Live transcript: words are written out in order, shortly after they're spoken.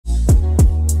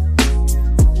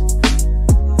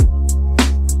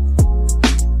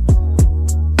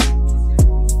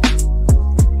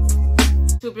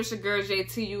it's your girl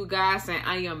JT, you guys, and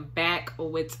I am back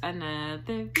with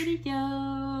another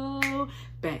video.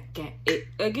 Back at it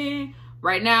again.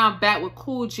 Right now, I'm back with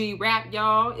Kool rap,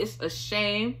 y'all. It's a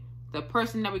shame. The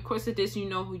person that requested this, you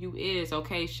know who you is,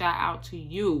 okay? Shout out to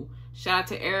you. Shout out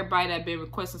to everybody that been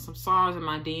requesting some songs in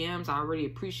my DMs. I really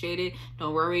appreciate it.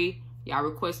 Don't worry. Y'all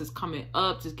requests is coming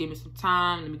up. Just give me some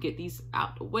time. Let me get these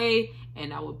out the way.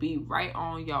 And I will be right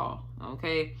on y'all.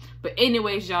 Okay? But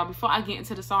anyways, y'all, before I get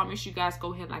into the song, make sure you guys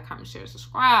go ahead, like, comment, share,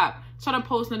 subscribe. Turn on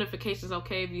post notifications,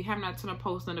 okay? If you have not turned on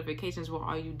post notifications, what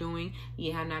are you doing?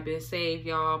 You have not been saved,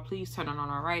 y'all. Please turn it on,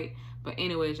 alright? But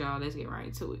anyways, y'all, let's get right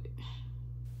into it.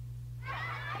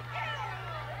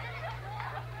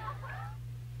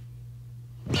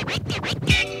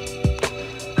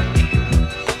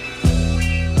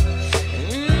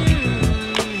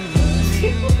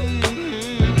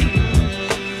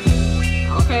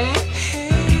 Okay.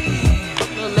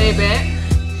 A little laid back.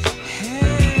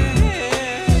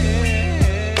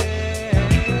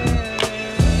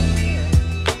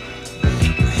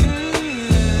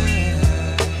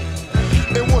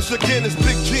 And once again, it's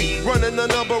Big G running a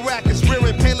number rackets,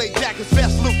 wearing Pele jackets,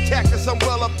 fast loop tactics. I'm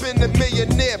well up in the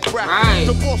millionaire bracket. Right.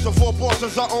 The boss of four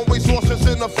bosses are always horses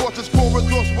in the fortress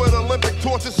corridors with Olympic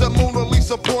torches and Mona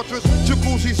Lisa portraits,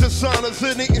 jacuzzis and saunas,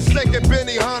 and eating steak and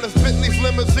Benihana's. Bentley's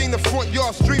limousine, the front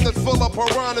yard stream that's full of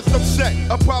piranhas. I'm set,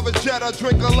 a private jet, I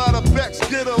drink a lot of Becks,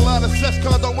 get a lot of sex,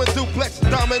 condo and duplex,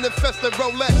 diamond infested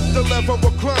Rolex, the leather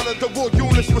recliner, the wool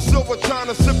units with silver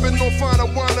china, sipping on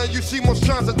finer wine. You see most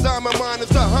shines of diamond miners,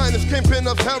 the highness, kingpin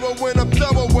of heroin. I'm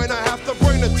thorough when I have to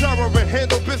bring the terror and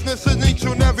handle business in each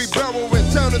and every barrel in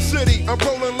town and city. I'm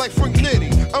rolling like Frank Nitty,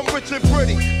 I'm rich and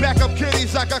pretty, back up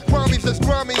kitties, I got Kwame's that's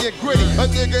grimy and gritty. A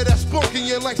nigga that's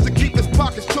spunky and likes to keep his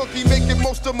pockets chunky, making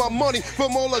most of my money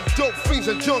from all the dope fiends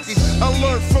and junkies. I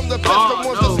learned from the best, the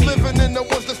ones that's living and the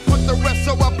ones that's put the rest.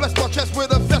 So I bless my chest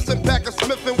with a vest and pack of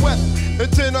Smith & West.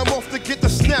 And then I'm off to get the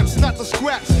snaps, not the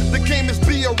scraps. The game is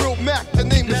be a real Mac, the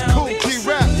name is Kool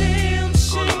rap.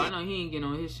 Oh no, I know he ain't getting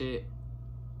on his shit.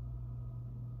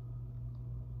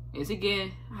 Is he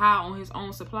getting high on his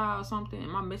own supply or something?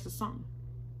 Am I missing something?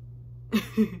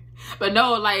 But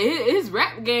no, like his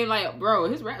rap game, like, bro,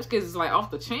 his rap skills is like off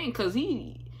the chain, because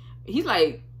he's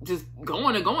like just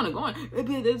going and going and going.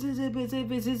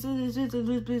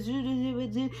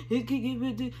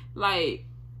 Like,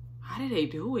 how did they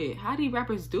do it? How do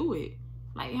rappers do it?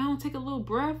 Like, you don't take a little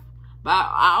breath? But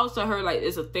I also heard like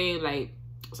it's a thing, like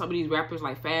some of these rappers,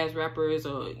 like fast rappers,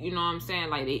 or you know what I'm saying,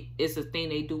 like it's a thing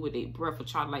they do with their breath, or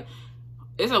try to, like,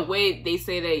 it's a way they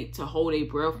say to hold their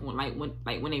breath when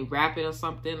they rap it or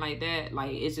something like that.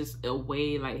 Like, it's just a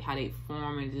way, like, how they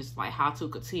form and just like how to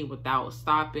continue without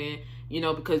stopping, you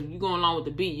know, because you going along with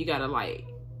the beat, you gotta, like,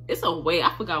 it's a way,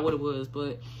 I forgot what it was,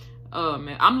 but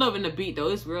man, I'm loving the beat though.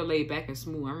 It's real laid back and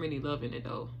smooth. I'm really loving it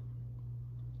though.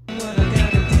 What I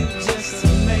gotta do just to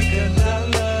make a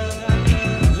dollar.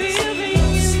 Living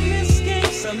in this game,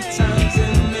 sometimes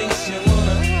it makes you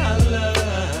wanna holler.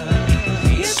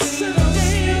 It's a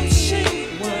damn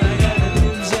shame. What I gotta do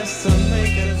just to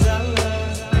make a dollar.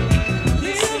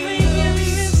 Living in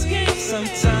this game,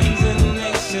 sometimes it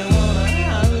makes you wanna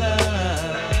holler.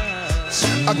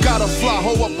 I got a fly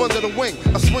hoe up under the wing,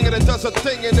 a swinger that does a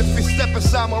thing, and if you step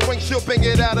inside my ring, she'll bang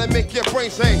it out and make your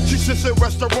brains hang. She sits at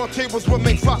restaurant tables with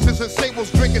mink foxes and sables,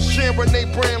 drinking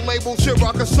Chardonnay brand labels. She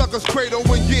rock a sucker's cradle,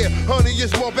 and yeah, honey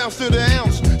is more bounce to the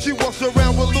ounce. She walks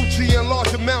around with Lucci in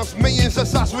large amounts, millions of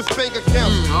size with bank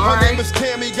accounts. Her name is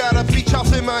Tammy, got a beach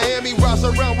house in Miami, rides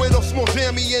around with a small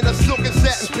jammy in a silk and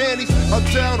satin panties. A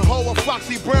down hoe, a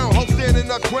foxy brown hoe, standing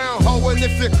a ground hoe, and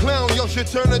if you clown, yo, she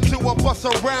turn into a bus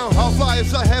around. Her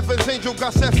flyers, a heaven's angel,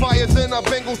 got sapphires and her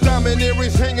bangles, diamond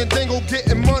earrings hanging dangle,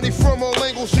 getting money from all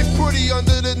angles. She's pretty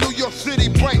under the New York City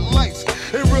bright lights.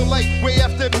 In real life, way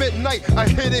after midnight, I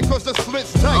hit it cause the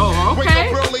slit's tight. Oh, okay. Wake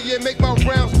up early and make my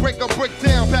rounds, break a brick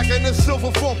down. Packing the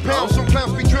silver 4 pounds, some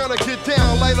clowns be trying to get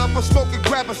down. Light up a smoke and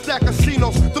grab a stack of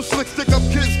casinos. Them slick stick up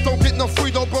kids don't get no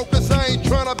free, though broke, cause I ain't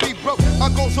trying to be broke. I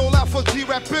goes all out for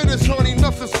G-rap business, honey,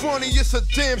 nothing's funny. It's a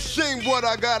damn shame what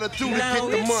I gotta do to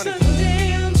get the money. It's a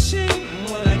damn shame.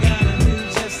 What I gotta do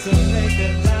just to make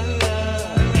a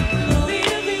dollar.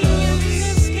 Living in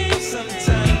this game,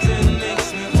 sometimes it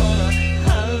makes me wanna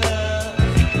holler.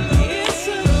 It's a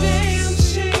damn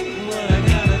shame. What I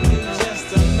gotta do just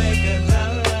to make a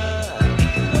dollar.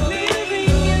 Living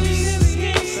in this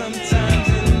game, sometimes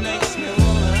it makes me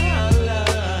wanna holler.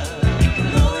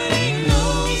 No, it ain't no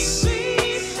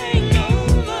sweet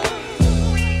hangover.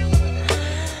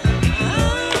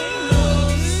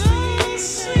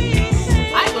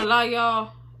 I ain't gonna lie,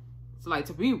 y'all. So, like,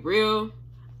 to be real,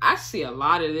 I see a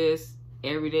lot of this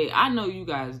every day. I know you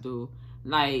guys do.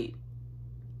 Like,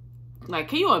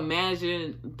 can you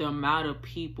imagine the amount of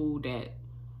people that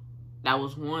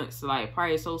was once, like,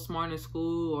 probably so smart in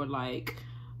school, or, like,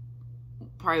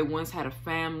 probably once had a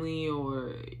family,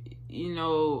 or, you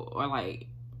know, or, like,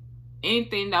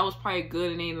 anything that was probably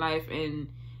good in their life, and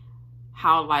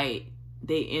how, like,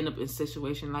 they end up in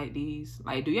situations like these.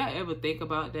 Like, do y'all ever think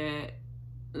about that?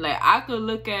 Like, I could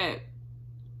look at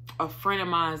a friend of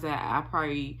mine that I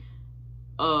probably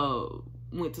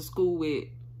went to school with,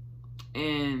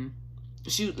 and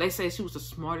let's say she was the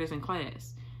smartest in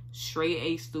class, straight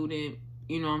A student,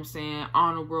 you know what I'm saying,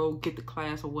 honor roll, get the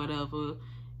class or whatever,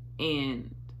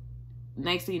 and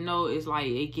next thing you know, it's like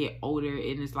it get older,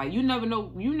 and it's like you never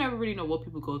really know what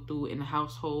people go through in the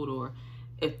household, or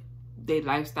if their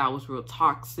lifestyle was real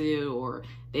toxic, or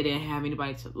they didn't have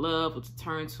anybody to love or to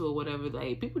turn to or whatever.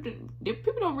 Like, people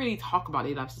don't really talk about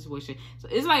their life situation. So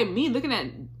it's like me looking at,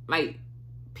 like,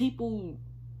 people,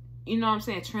 you know what I'm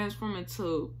saying, transforming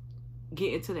to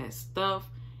get into that stuff,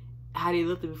 how they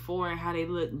looked before and how they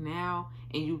look now,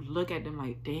 and you look at them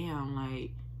like, damn,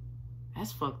 like,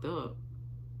 that's fucked up.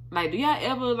 Like, do y'all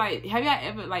ever, like, have y'all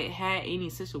ever, like, had any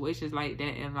situations like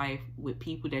that in life with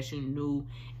people that you knew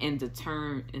and to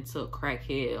turn into a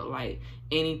crackhead, or, like,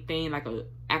 anything, like a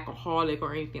alcoholic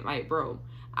or anything? Like, bro,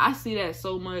 I see that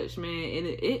so much, man, and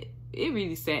it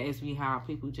really saddens me how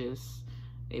people just,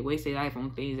 they waste their life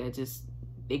on things that just,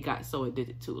 they got so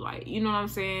addicted to. Like, you know what I'm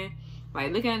saying?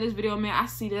 Like, looking at this video, man, I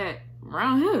see that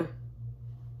around here.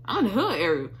 I'm in the hood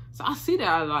area, so I see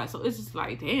that a lot. So it's just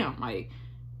like, damn, like,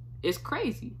 it's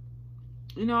crazy.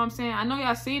 You know what I'm saying? I know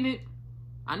y'all seen it.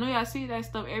 I know y'all see that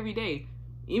stuff every day.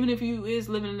 Even if you is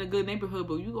living in a good neighborhood,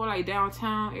 but you go, like,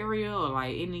 downtown area, or,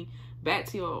 like, any back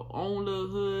to your own little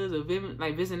hoods, or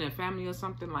like visiting a family or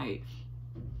something, like,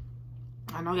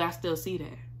 I know y'all still see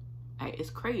that. Like, it's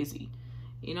crazy.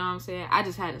 You know what I'm saying? I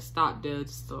just had to stop there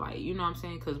just to, like, you know what I'm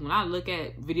saying? Because when I look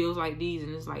at videos like these,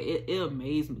 and it's like, it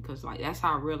amazes me, because, like, that's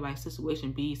how a real life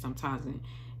situation be sometimes. And,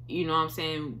 you know what I'm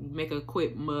saying, make a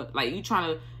quick like, you try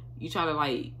to,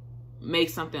 like,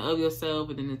 make something of yourself,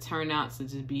 and then it turn out to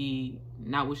just be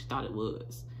not what you thought it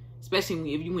was.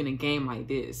 Especially if you win a game like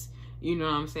this. You know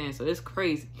what I'm saying? So it's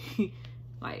crazy.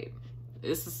 Like,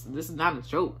 this is not a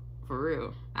joke, for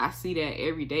real. I see that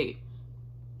every day.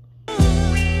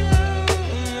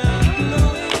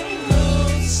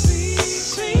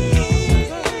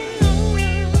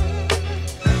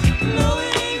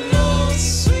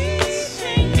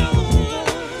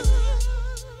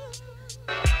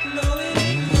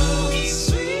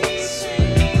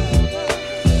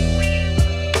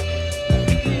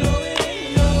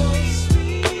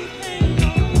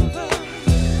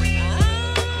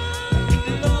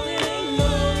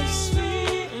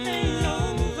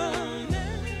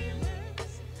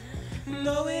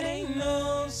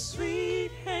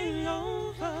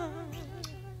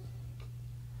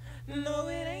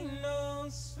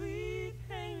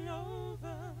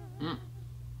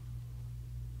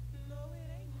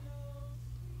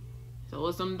 So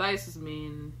what's them dices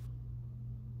mean?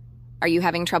 Are you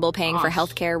having trouble paying for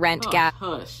healthcare, rent, gas?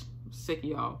 Hush. I'm sick of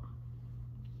y'all.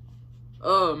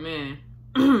 Oh, man.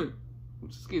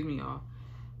 Excuse me, y'all.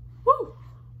 Woo.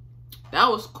 That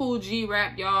was Kool G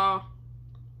rap, y'all.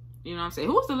 You know what I'm saying?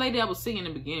 Who was the lady that was singing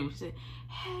in the beginning? She said,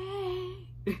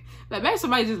 hey. Like, maybe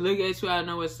somebody just look at you out of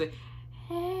nowhere and say,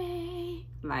 hey.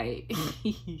 Like,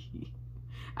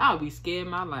 I'll be scared.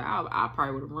 My life. I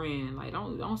probably would have ran. Like,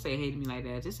 don't say hey to me like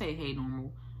that. Just say hey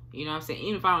normal. You know what I'm saying?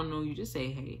 Even if I don't know you, just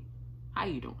say hey. How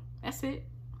you doing? That's it.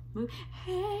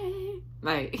 Hey.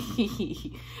 Like,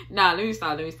 nah, let me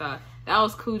stop. That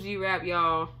was Kool G rap,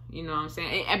 y'all. You know what I'm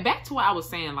saying? And back to what I was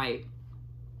saying, like,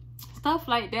 stuff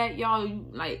like that, y'all,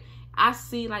 like, I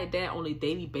see like that on a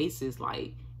daily basis.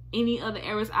 Like, any other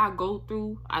areas I go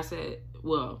through, I said,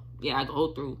 well, yeah, I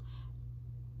go through.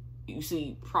 You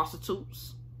see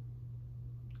prostitutes,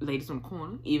 ladies on the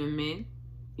corner, even men,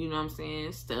 you know what I'm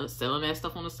saying, selling that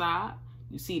stuff on the side.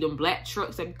 You see them black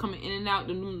trucks that be coming in and out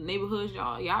the new neighborhoods,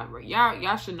 y'all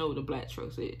should know what the black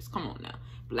trucks is. Come on now.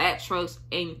 Black trucks,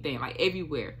 anything, like,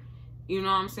 everywhere. You know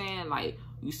what I'm saying? Like,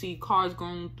 you see cars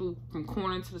going through from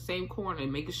corner to the same corner,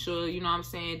 making sure, you know what I'm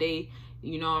saying, they,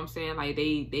 you know what I'm saying, like,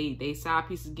 they side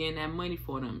pieces getting that money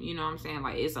for them. You know what I'm saying?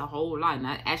 Like, it's a whole lot. And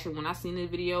actually, when I seen this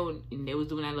video and they was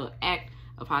doing that little act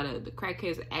of how the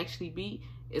crackheads actually be,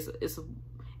 it's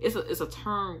a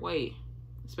turn way.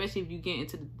 Especially if you get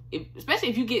into especially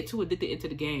if you get too addicted into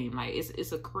the game. Like,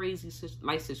 it's a crazy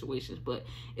life situation, but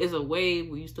it's a way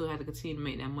where you still have to continue to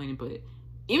make that money. But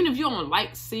even if you don't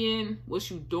like seeing what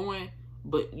you doing,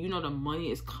 but you know the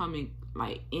money is coming,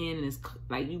 like, in, and it's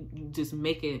like you just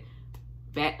making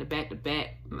back to back to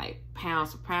back, like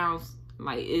pounds to pounds.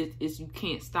 Like it's you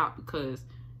can't stop because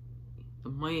the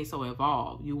money is so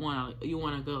involved. You want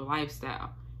a good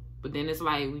lifestyle, but then it's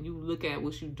like when you look at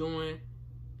what you're doing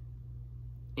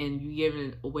and you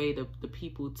giving away the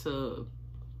people to,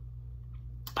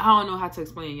 I don't know how to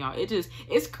explain, y'all.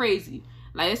 It's crazy.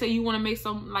 Like they say, you want to make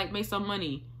some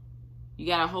money. You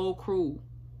got a whole crew.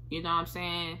 You know what I'm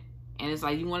saying? And it's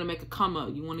like you want to make a come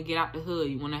up. You want to get out the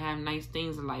hood. You want to have nice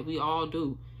things in life. We all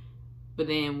do. But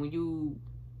then when you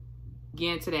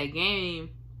get into that game,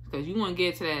 because you want to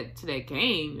get to that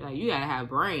game, like you gotta have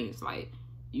brains. Like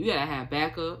you gotta have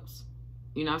backups.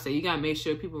 You know what I'm saying? You gotta make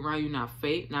sure people around you not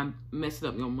fake, not messing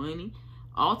up your money.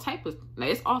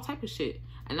 It's all type of shit.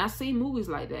 And I seen movies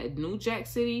like that. New Jack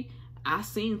City, I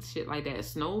seen shit like that.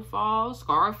 Snowfall,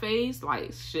 Scarface,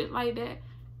 like shit like that.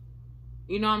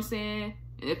 You know what I'm saying?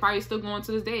 And it's probably still going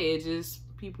to this day. It's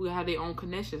just people have their own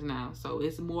connections now. So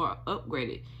it's more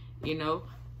upgraded, you know?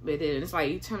 But then it's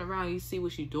like you turn around, you see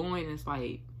what you're doing, and it's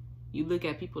like you look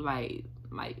at people like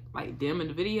them in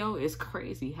the video. It's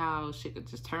crazy how shit could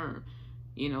just turn.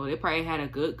 You know, they probably had a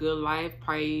good life,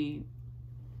 probably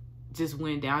just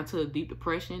went down to a deep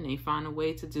depression. They found a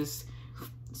way to just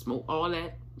smoke all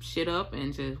that shit up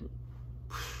and just,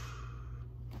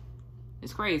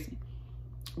 it's crazy.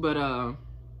 But I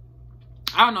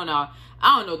don't know now.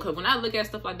 I don't know, cause when I look at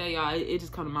stuff like that, y'all, it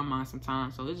just comes to my mind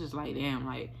sometimes. So it's just like, damn,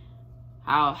 like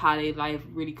how their life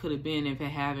really could have been if it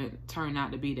haven't turned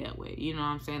out to be that way. You know what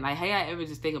I'm saying? Like, hey, I ever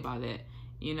just think about that,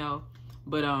 you know?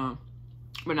 But now,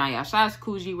 yeah, shout out to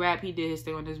Kool Rap. He did his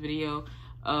thing on this video.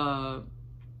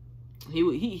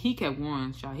 He kept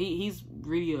going, y'all. He's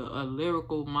really a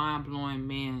lyrical, mind-blowing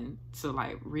man to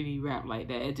like really rap like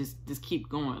that. It just keep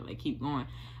going, like keep going.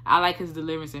 I like his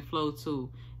deliverance and flow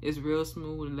too. It's real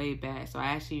smooth and laid back. So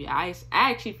I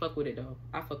actually fuck with it though.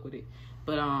 I fuck with it.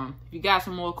 But if you got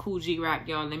some more Kool Rap,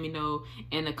 y'all, let me know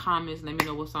in the comments. Let me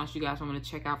know what songs you guys want me to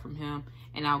check out from him,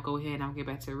 and I'll go ahead and I'll get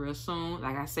back to it real soon.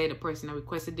 Like I say, the person that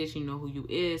requested this, you know who you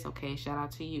is. Okay, shout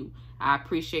out to you. I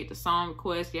appreciate the song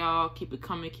request, y'all. Keep it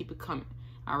coming, keep it coming.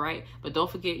 All right, but don't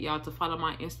forget, y'all, to follow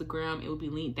my Instagram. It will be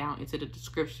linked down into the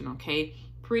description. Okay,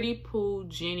 Pretty Pooh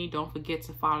Jenny. Don't forget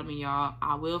to follow me, y'all.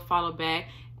 I will follow back,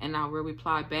 and I will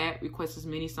reply back. Request as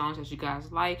many songs as you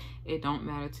guys like. It don't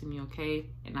matter to me, okay?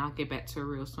 And I'll get back to it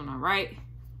real soon, all right?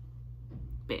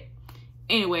 Bet.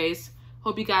 Anyways,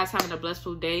 hope you guys having a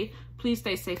blissful day. Please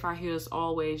stay safe out here as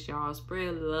always, y'all.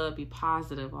 Spread love, be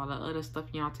positive, all the other stuff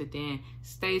y'all today.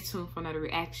 Stay tuned for another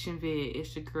reaction vid.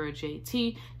 It's your girl,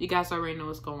 JT. You guys already know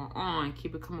what's going on.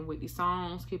 Keep it coming with these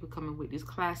songs. Keep it coming with these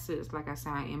classics. Like I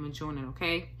said, I am enjoying it,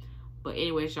 okay? But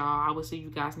anyways, y'all, I will see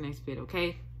you guys next vid,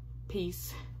 okay?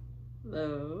 Peace.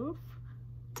 Love.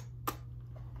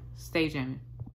 Stay jamming.